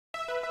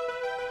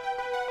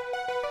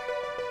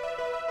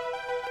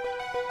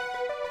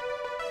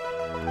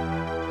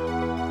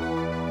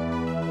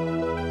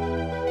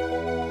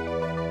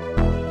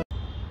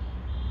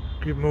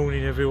Good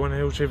morning everyone,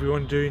 how's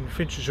everyone doing?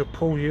 Finches of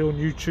Paul here on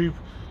YouTube.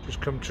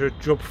 Just come to a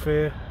job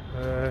fair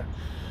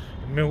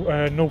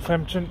in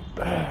Northampton.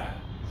 I'll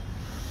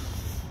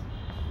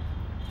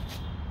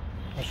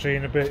see you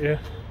in a bit, yeah?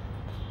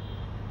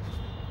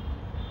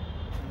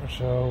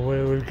 So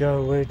where we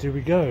go, where do we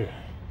go?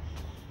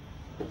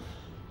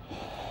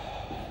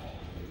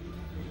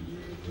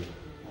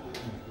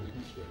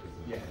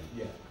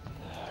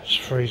 It's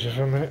freezing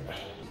for a minute.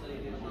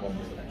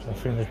 I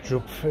think the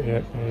job fair,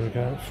 yeah, there we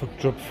go, for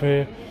job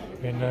fair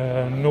in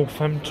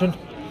Northampton.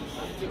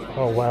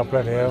 Oh wow,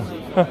 bloody hell.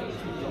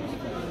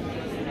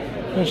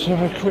 Let's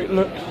have a quick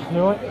look,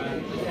 right?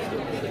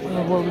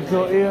 What we've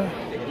got here.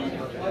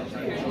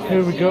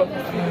 Here we got,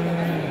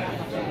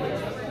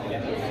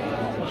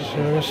 so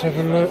let's have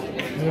a look.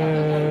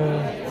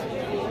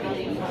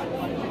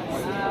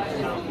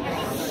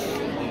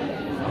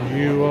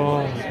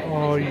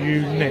 Are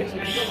you next?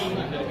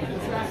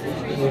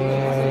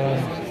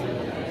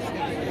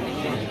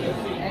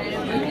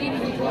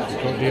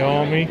 Got the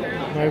army,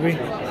 maybe?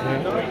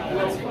 Yeah.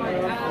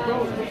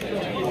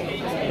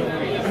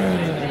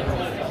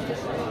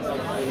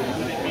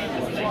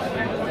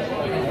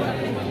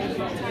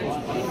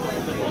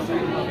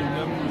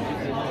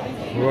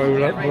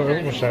 Roll up,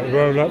 what's that?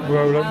 Roll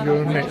up,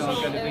 you're next.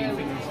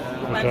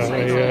 What's that?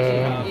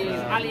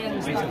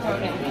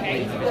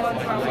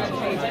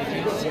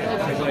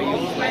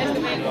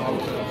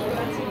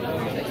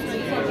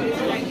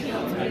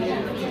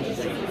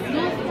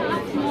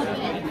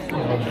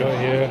 I've got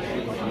here.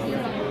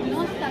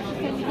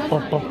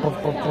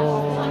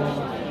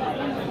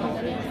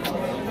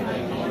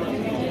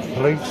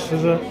 Police,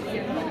 is it?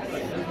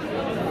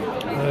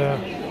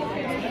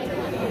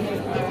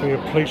 Be a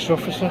police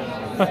officer.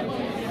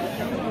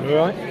 You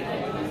alright?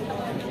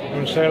 You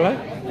want to say hello?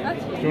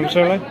 You want to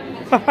say hello?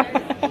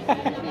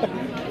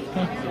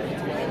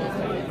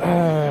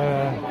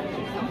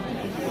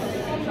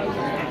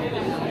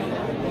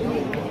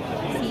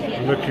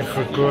 Looking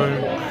for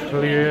ground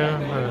clear.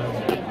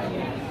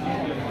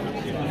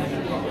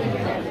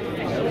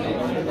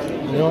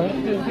 You alright?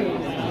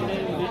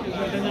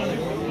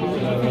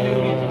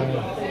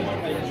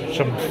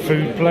 Some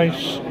food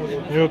place.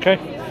 You okay?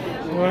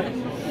 Alright?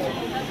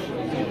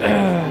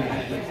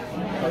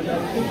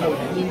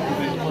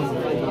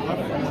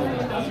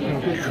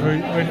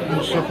 Treatment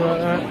and stuff like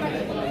that.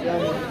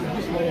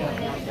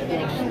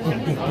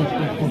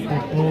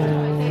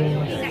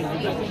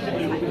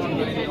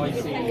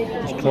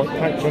 It's quite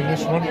packed on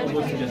this one.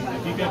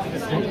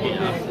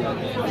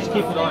 Just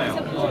keep an eye out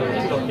for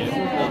stock in,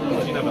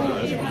 because you never know.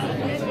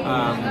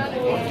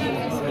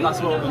 That's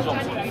what all the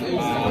jobs are.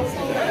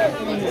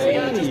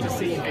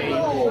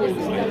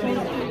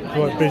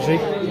 Quite busy.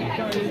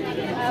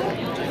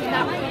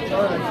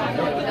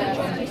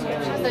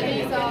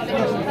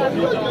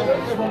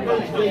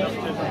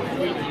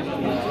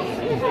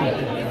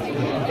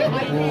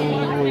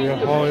 Oh, you're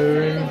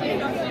hiring.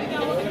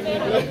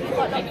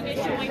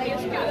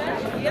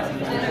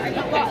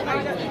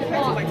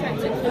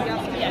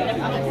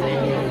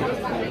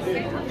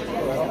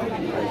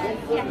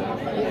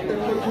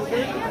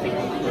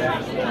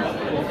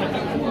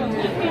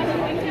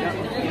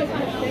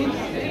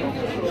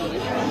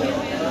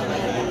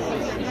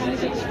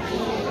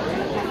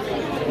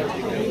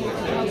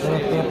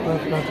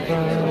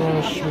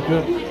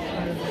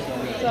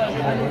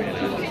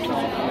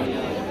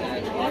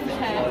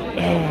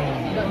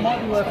 It might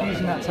be worth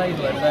using that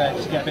table over there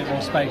just to get a bit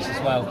more space as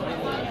well.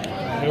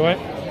 Anyway,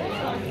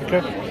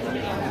 okay.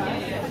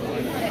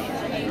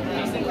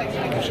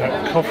 What's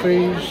that?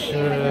 Coffees.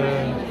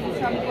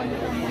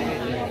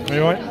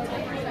 Anyway.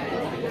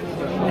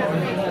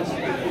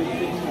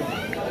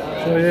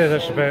 So yeah,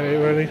 that's about it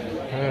really.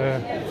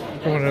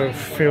 Don't want to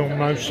film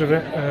most of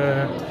it.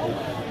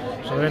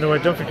 So anyway,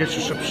 don't forget to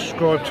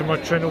subscribe to my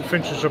channel,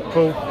 Finches of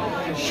Paul.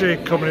 Share,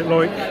 comment,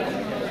 like,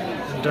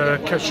 and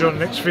catch you on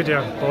the next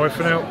video. Bye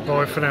for now.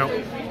 Bye for now.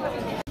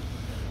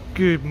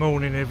 Good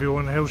morning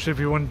everyone. How's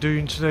everyone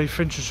doing today?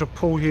 Finches of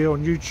Paul here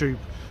on YouTube.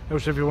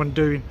 How's everyone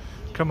doing?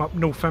 Come up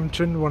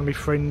Northampton. One of my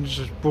friends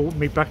has brought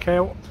me back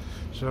out,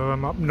 so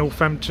I'm up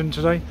Northampton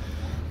today.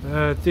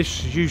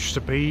 This used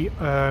to be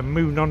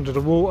Moon Under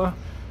the Water.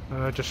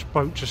 Just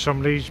spoke to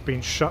somebody. It's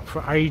been shut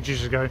for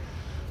ages ago,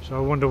 so I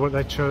wonder what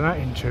they turn that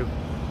into.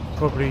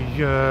 Probably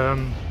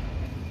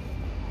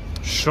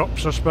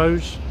shops, I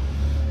suppose.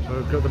 So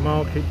we've got the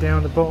market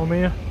down the bottom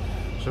here,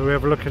 so we'll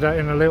have a look at that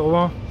in a little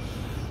while.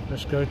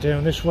 Let's go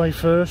down this way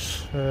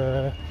first.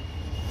 Like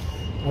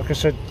I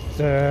said,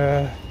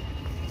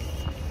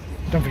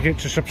 don't forget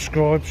to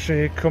subscribe,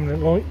 share,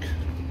 comment, like.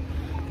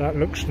 That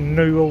looks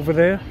new over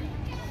there.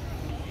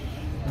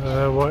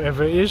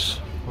 Whatever it is,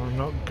 I'm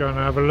not going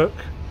to have a look.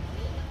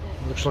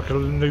 It looks like a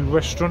new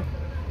restaurant.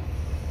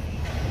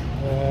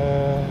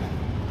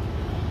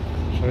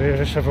 So yeah,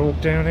 let's have a walk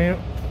down here.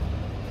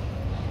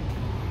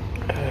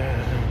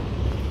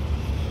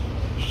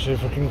 See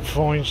if I can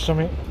find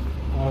something.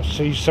 I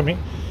see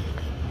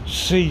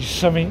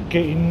something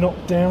getting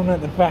knocked down at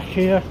the back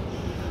here.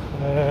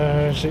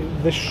 Is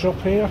it this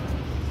shop here?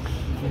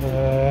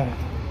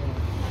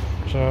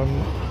 So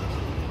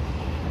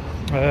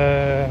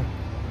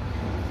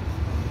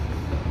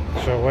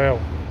well,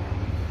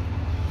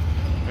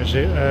 is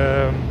it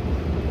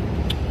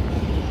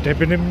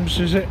Debenhams?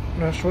 Is it?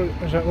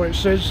 Is that what it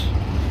says?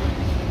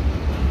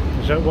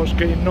 Is that what's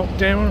getting knocked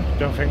down?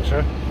 Don't think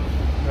so.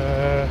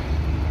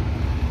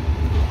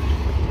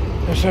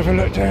 Let's have a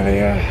look down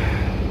here.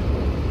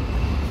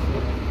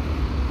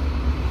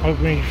 Hope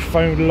my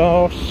phone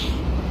lasts.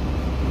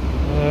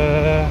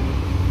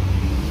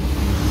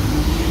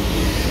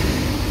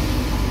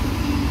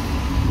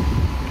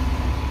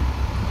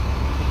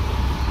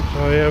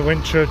 So yeah,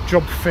 went to a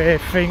job fair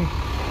thing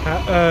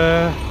at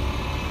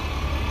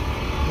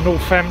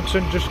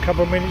Northampton just a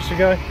couple of minutes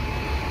ago.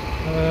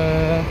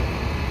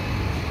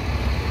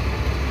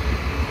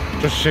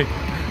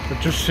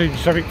 Just seen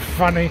something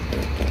funny.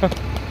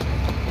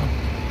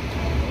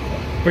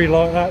 Be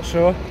like that,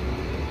 so.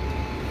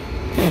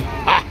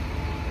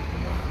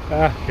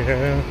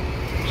 Yeah.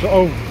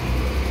 So,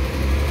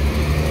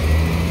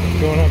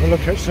 go and have a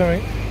look at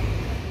something.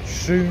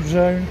 Shoe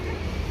zone.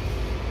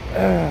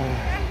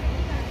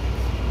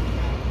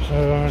 So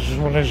I just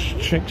want to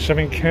check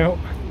something out.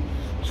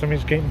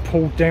 Something's getting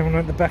pulled down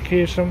at the back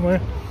here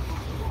somewhere.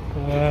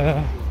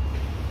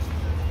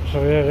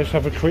 So yeah, let's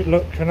have a quick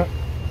look, can it?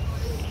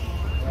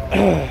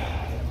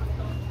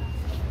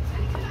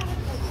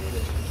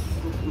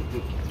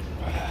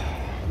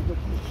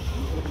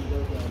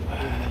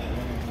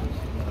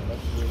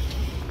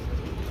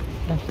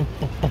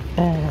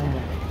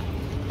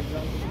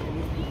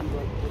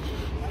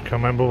 Can't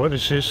remember what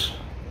this is.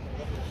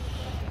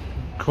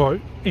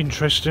 Quite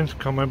interesting.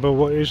 Can't remember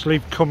what it is.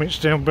 Leave comments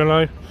down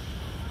below.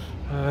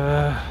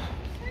 I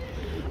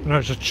know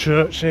it's a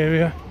church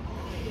area.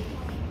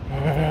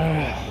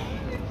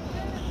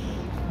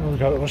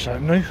 What's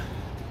that new?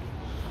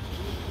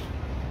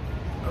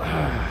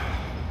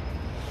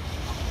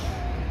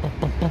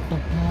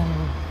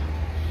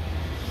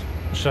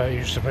 What's that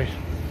used to be?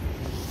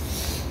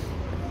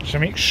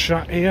 Something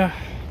shut here.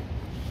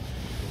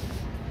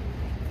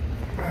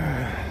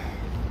 I'm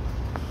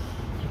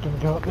going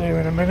to go up there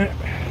in a minute.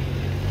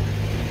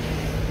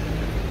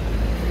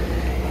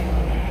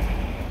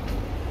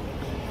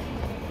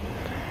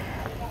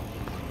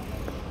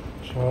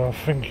 So I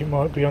think it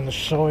might be on the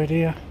side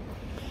here.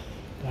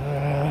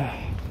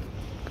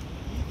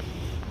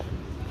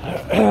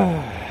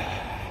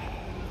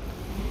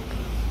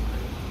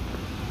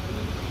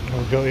 What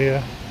we've got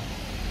here.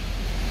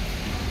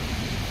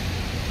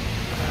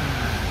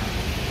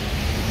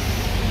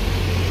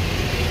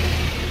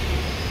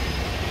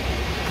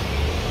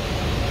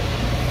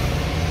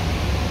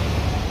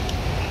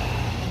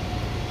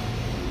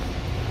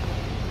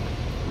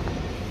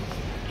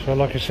 So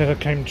like I said, I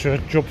came to a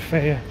job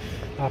fair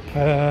up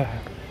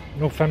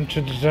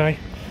Northampton today.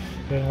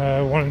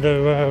 One of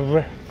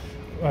the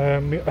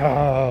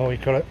we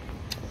got it.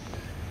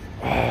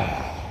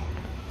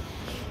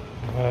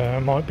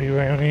 Might be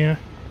around here.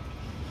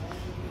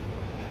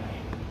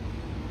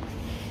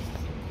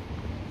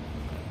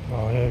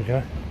 Oh, there we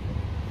go.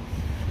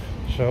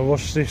 So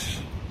what's this?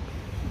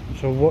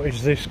 So what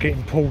is this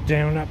getting pulled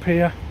down up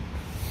here?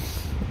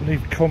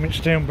 Leave comments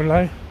down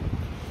below.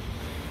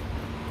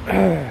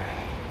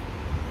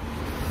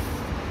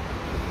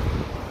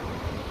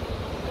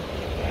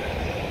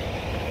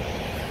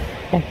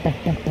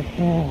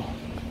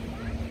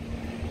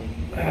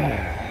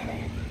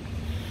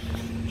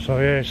 So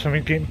yeah,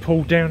 something getting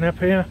pulled down up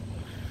here.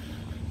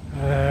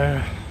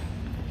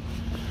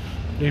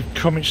 Leave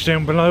comments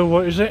down below.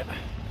 What is it?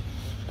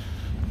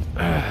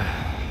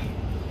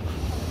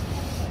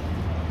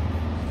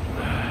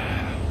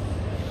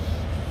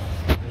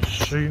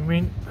 Zoom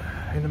in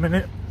a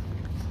minute.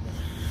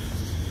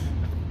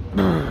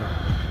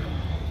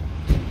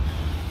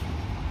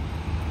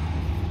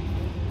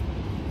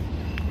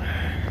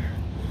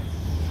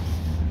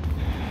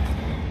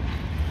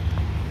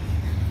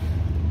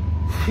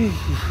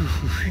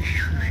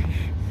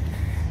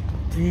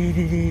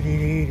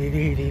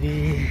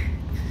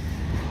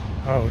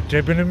 Oh,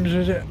 Debenhams,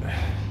 is it?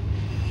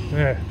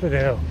 Yeah, what the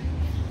hell?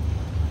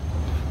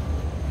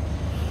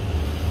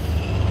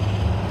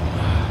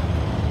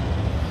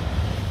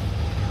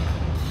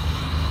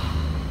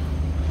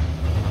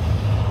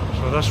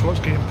 So that's what's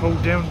getting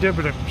pulled down,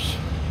 Debenhams.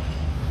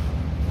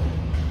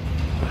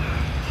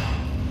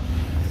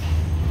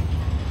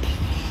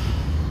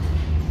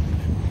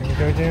 Can you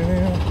go down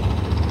there?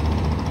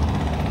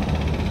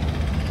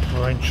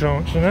 There ain't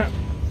chance in that.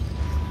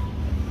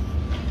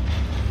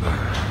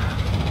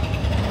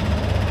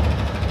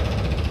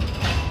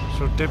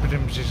 So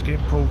Debenhams is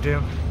getting pulled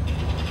down.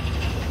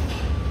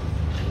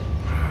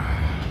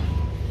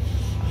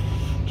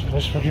 So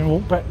let's fucking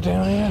walk back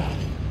down here.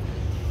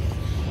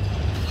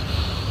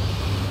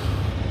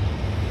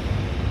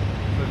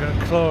 We're going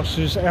to class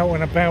this out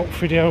and about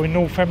video in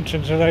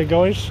Northampton today,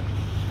 guys.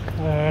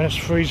 Let's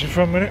freeze it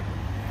for a minute.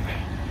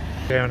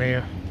 Down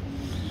here.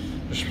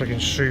 Just fucking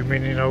zoom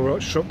in, you know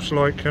what shops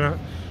like and that.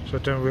 So I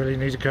don't really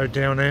need to go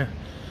down there.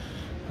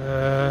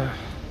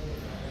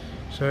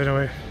 So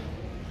anyway,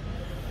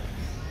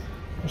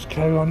 let's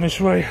carry on this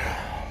way.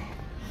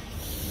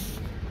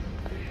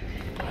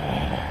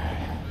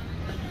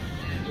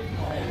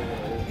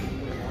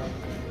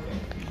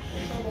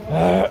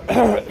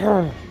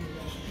 So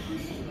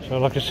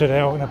like I said,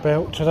 out and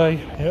about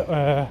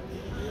today,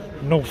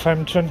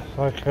 Northampton,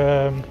 like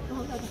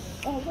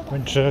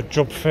went to a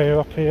job fair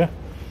up here.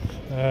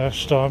 How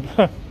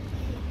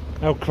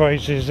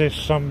crazy is this?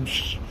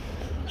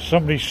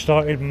 Somebody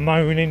started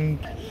moaning.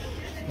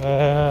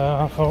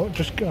 I thought,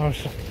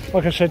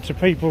 like I said to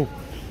people,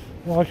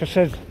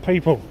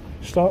 people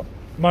start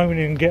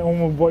moaning and get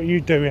on with what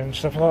you're doing and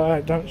stuff like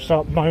that. Don't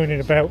start moaning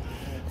about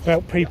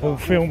people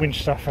filming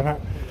stuff and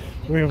that.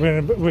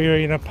 We're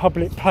in a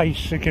public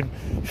place, you can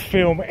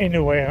film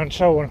anywhere and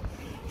so on.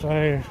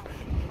 So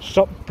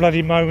stop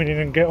bloody moaning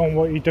and get on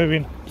what you're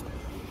doing.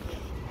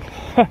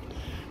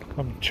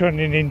 I'm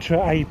turning into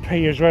AP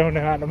as well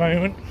now at the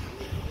moment.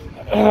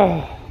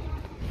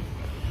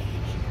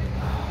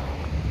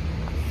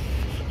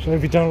 So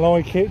if you don't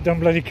like it,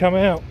 don't bloody come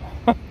out.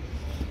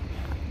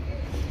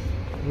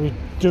 We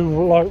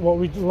do like what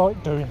we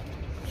like doing.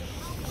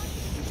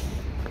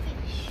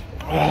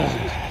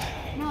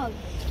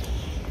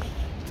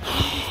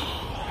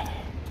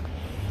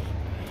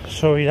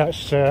 Sorry,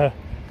 that's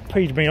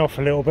peed me off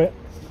a little bit.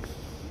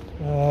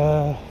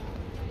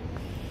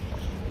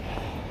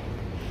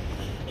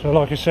 So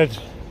like I said,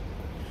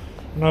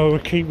 no, we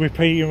keep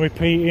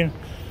repeating,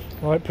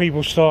 like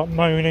people start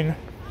moaning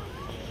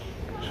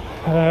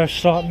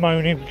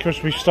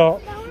because we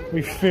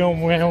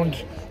film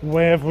round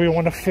wherever we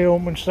want to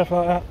film and stuff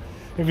like that.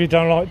 If you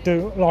don't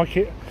like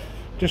it,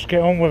 just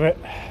get on with it.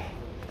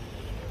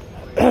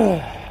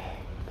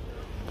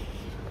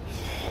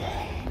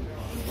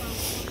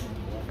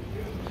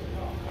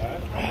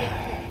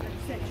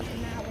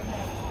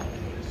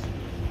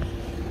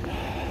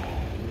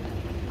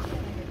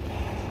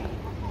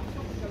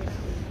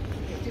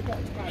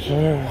 So,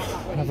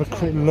 have a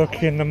quick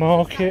look in the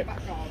market.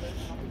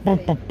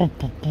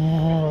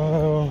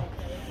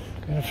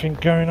 Anything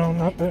going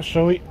on up there,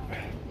 sorry.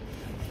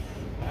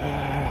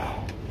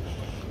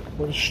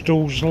 What the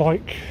stalls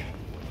like.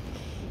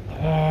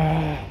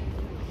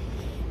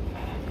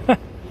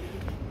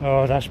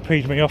 Oh, that's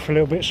peed me off a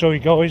little bit, sorry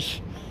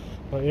guys.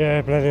 But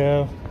yeah, bloody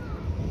hell.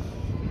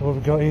 What have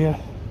we got here?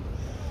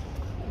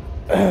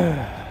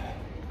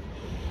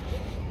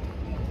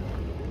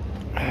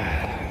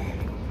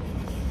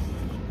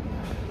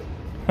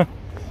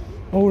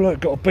 Oh look,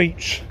 got a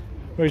beach.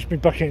 Where's my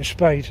bucket and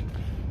spade?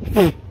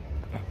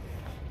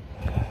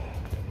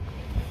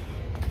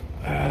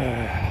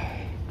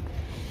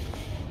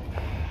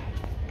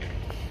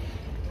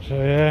 So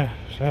yeah,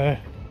 so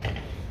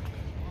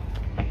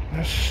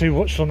let's see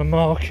what's on the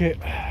market.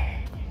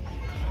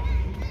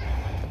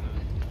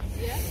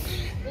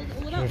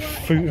 So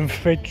fruit and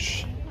veg.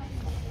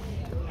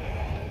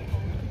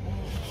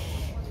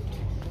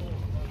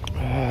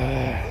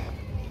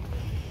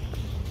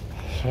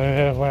 So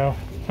yeah, well,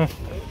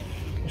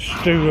 it's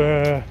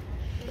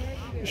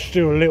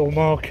still a little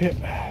market.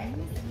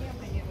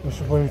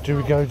 Where do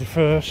we go to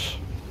first?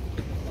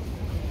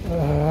 So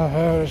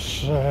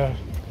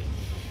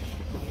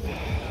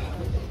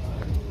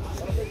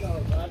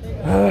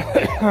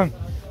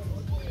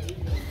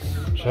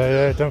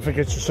yeah, don't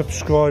forget to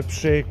subscribe,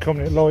 share,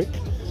 comment, like.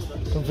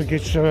 Don't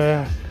forget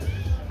to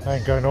I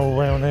ain't going all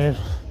around here.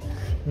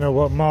 You know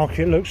what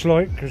market looks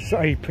like, because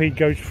AP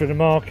goes for the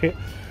market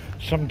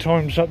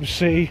sometimes up the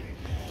city.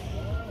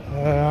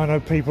 I know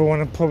people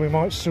probably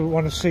might still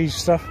want to see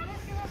stuff.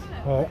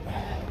 So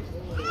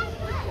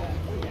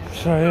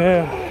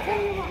yeah.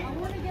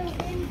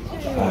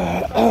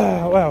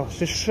 Well, it's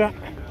just shut.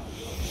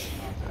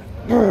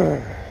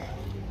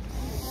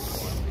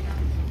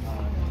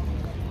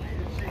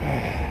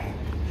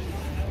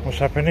 What's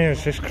happening here?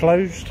 Is this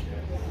closed?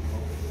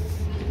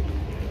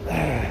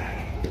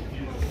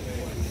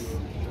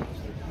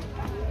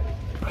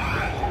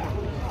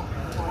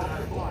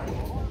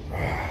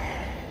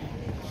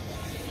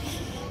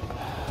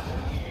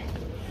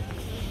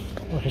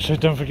 Like I said,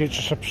 don't forget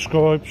to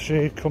subscribe,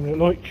 share, comment,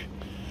 like.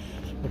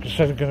 Like I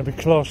said, I'm going to be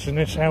classing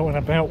this out and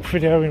about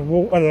video in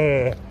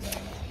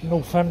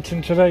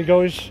Northampton today,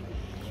 guys.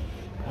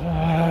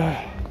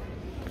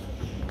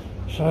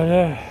 So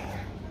yeah.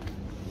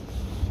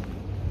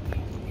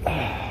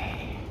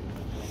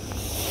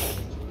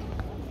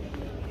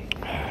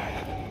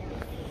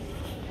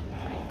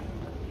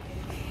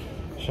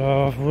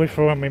 So if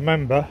I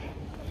remember,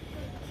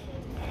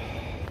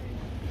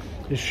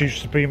 this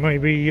used to be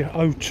maybe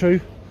 02,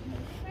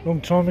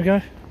 long time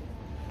ago.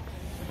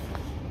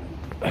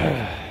 So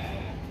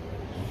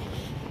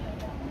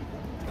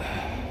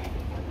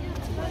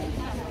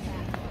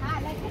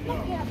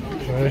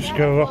let's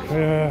go up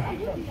here.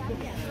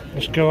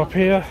 Let's go up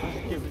here.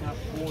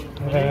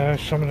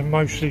 Some of the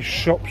mostly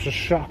shops are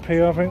shut up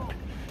here, I think.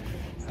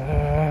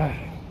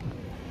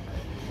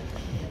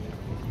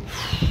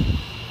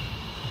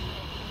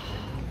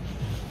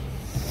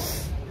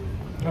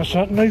 Is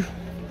that new?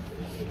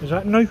 Is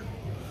that new?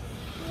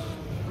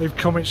 Leave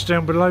comments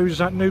down below. Is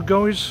that new,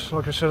 guys?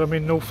 Like I said, I'm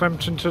in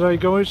Northampton today,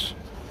 guys.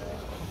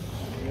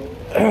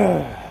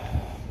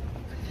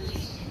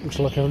 Looks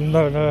like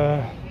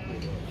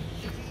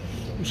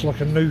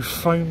a new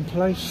phone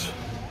place.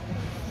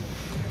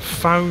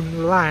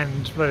 Phone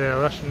Land, bloody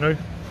hell, that's new.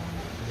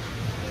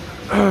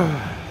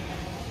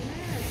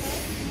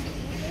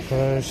 So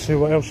let's see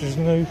what else is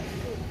new.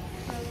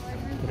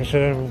 Like I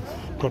said,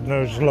 God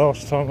knows the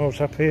last time I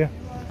was up here.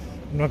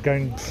 I'm not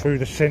going through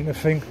the centre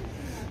thing.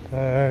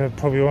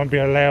 Probably won't be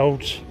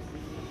allowed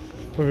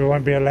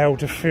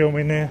to film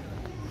in there.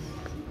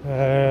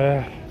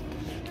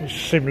 It's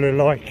similar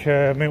like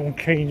Milton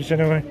Keynes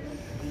anyway.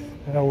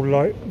 All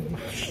like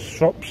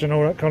shops and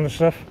all that kind of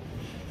stuff.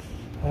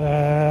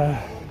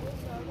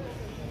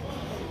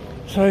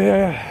 So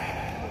yeah,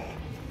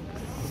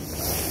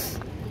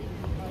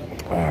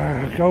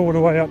 go all the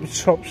way up the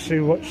top, see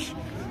what's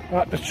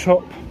at the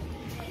top.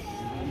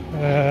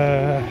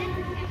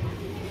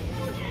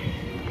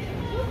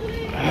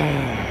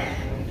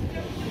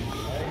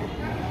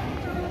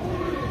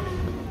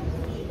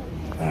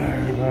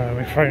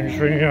 My phone's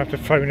ringing, I have to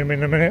phone him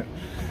in a minute.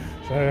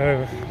 So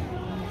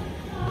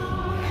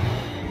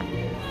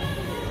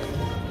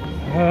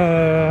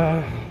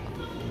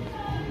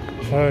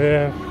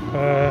yeah,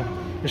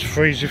 it's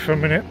freezing for a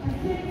minute.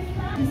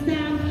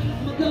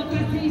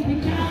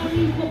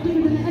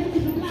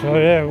 So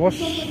yeah,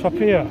 what's up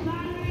here?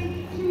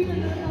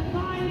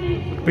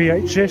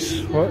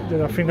 BHS, what?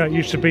 I think that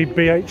used to be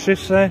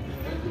BHS there.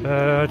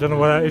 I don't know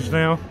what that is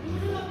now.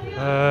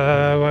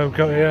 What we've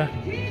got here?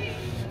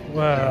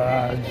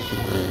 Well,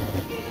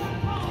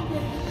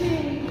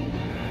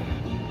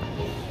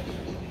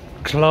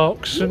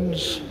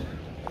 Clarkson's.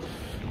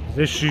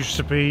 This used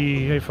to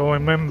be, if I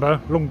remember,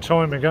 a long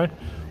time ago,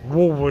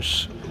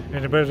 Woolworths.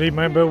 Anybody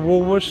remember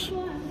Woolworths?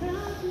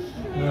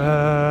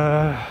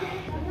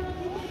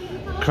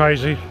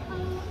 Crazy.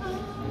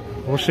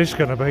 What's this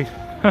going to be?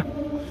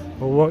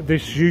 Or what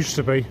this used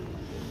to be?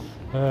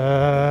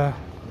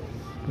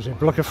 Was it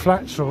block of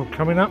flats or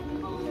coming up?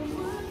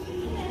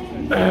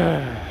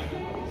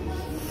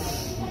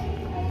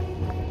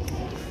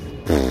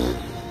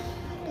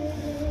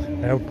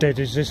 How dead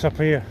is this up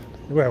here?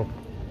 Well,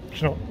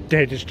 it's not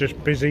dead, it's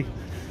just busy.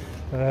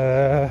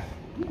 A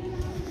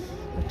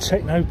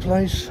techno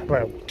place.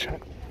 Well,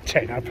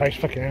 techno place,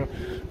 fucking hell.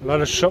 A lot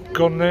of shop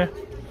gone there.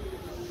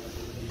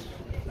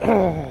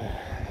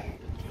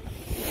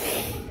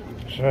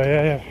 So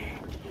yeah,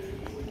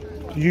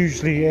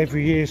 usually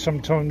every year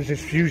sometimes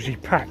it's usually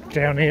packed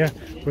down here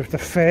with the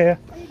fair.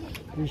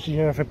 Usually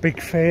you have a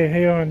big fair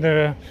here and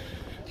the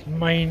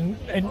main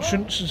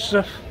entrance and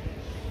stuff.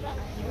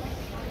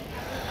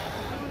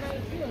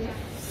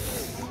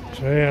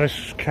 So yeah,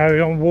 let's carry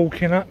on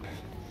walking up.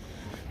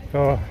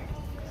 A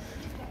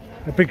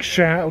big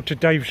shout out to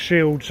Dave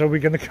Shields. So we're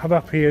going to come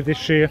up here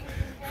this year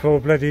for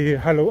bloody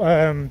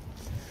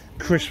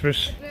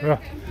Christmas.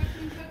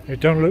 It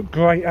don't look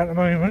great at the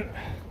moment.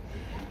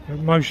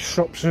 Most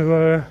shops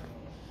are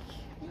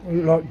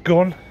like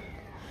gone.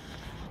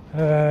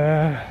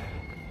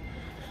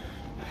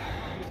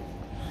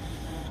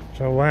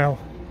 So wow.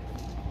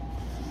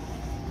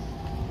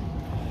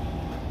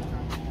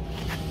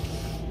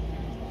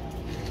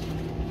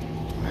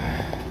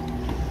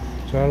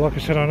 So like I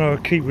said, I know I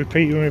keep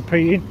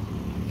repeating.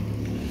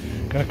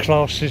 Gonna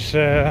class this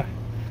out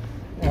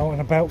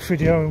and about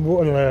video and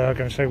what I'm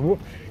gonna say.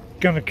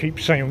 Gonna keep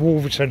saying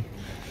Wolverton.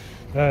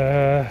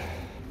 What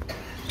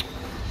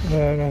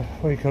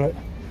do you call it?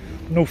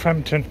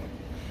 Northampton.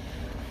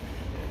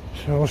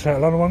 So what's that?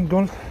 Another one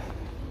gone?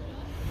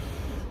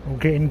 All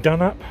getting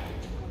done up.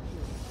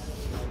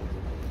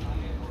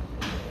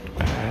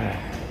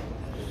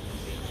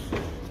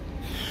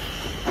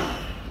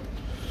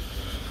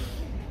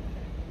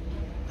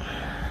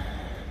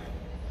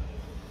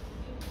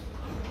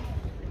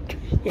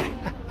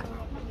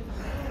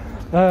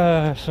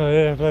 So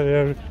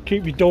yeah,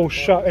 keep your doors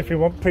shut if you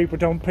want people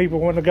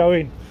want to go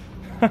in.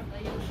 A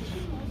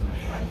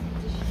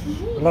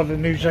lot of the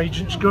news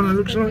agents gone, it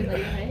looks like,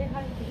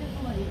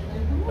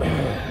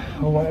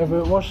 or whatever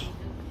it was.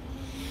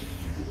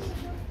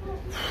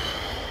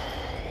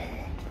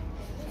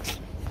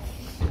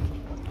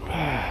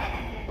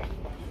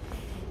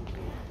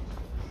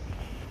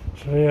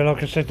 So yeah,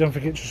 like I said, don't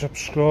forget to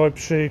subscribe,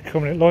 share,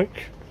 comment,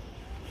 like.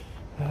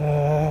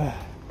 I'm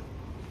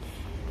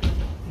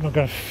not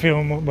going to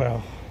film,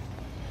 well,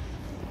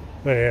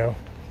 there.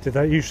 Did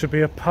that used to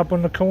be a pub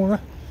on the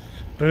corner?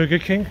 Burger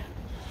King?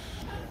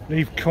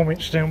 Leave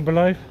comments down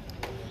below.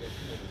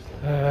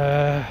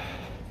 So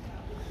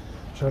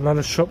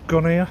another shop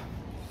gone here.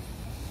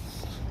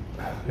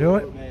 You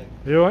alright?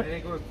 You alright? Yeah,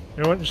 good.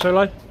 You alright to say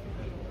hello?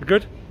 You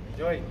good?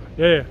 Enjoy.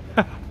 Yeah.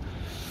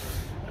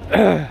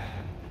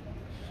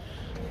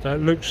 That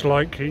looks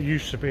like it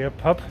used to be a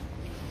pub.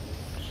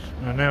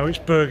 And now it's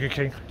Burger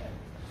King.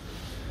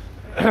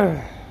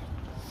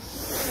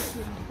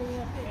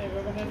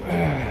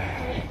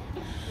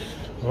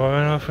 What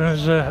enough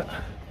is that?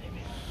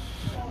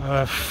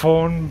 A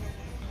Fawn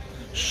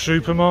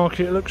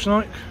supermarket, it looks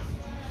like.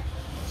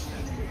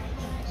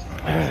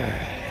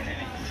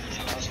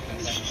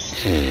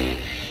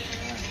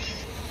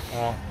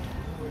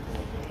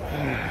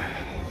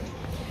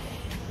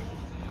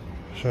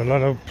 So a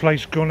lot of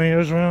place gone here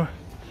as well.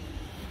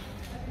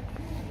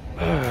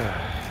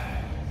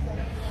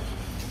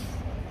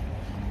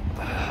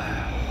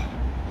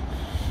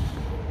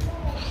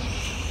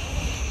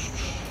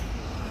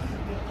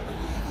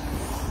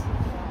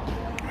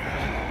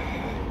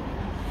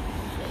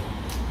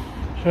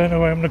 So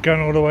anyway, I'm not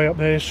going all the way up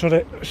there, so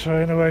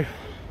anyway,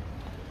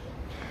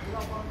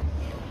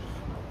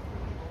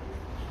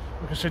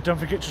 like I said, don't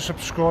forget to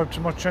subscribe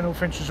to my channel,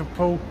 Fences of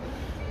Paul.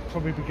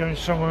 Probably be going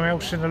somewhere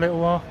else in a little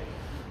while,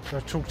 so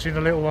I'll talk to you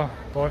in a little while.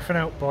 Bye for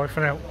now, bye for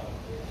now.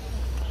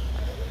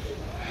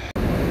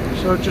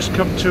 So I've just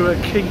come to a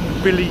King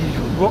Billy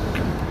Rock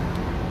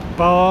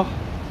bar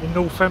in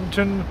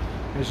Northampton.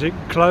 Is it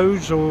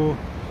closed or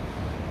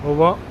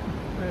what?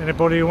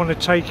 Anybody want to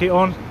take it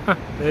on?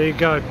 There you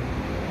go.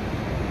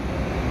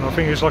 I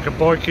think it's like a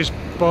biker's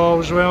bar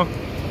as well.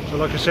 So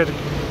like I said,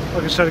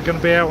 I'm going to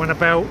be out and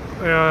about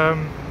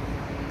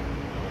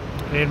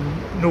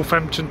in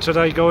Northampton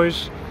today,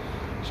 guys.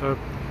 So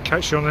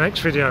catch you on the next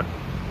video.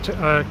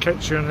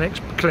 Catch you on the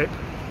next clip.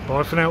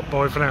 Bye for now.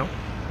 Bye for now.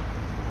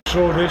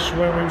 Saw this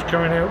when we was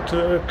going out to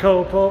the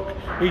car park.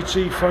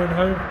 ET phone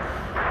home.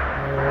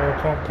 I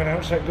can't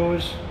pronounce that,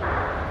 guys.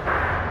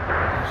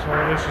 So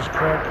this is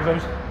quite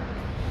close.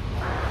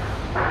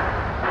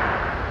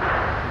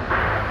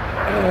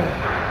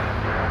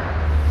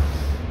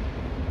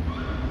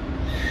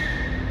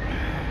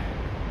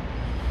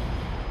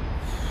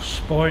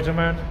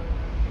 Spider-Man.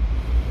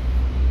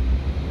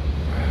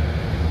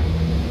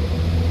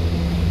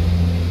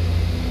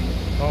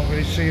 Can't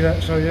really see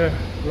that, so yeah,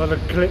 a lot of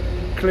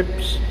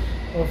clips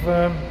of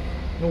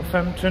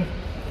Northampton.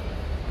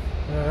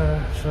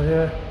 So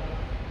yeah,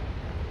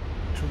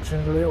 talk to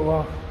you in a little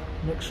while.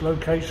 Next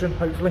location,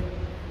 hopefully.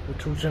 We'll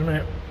talk to you in a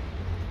minute.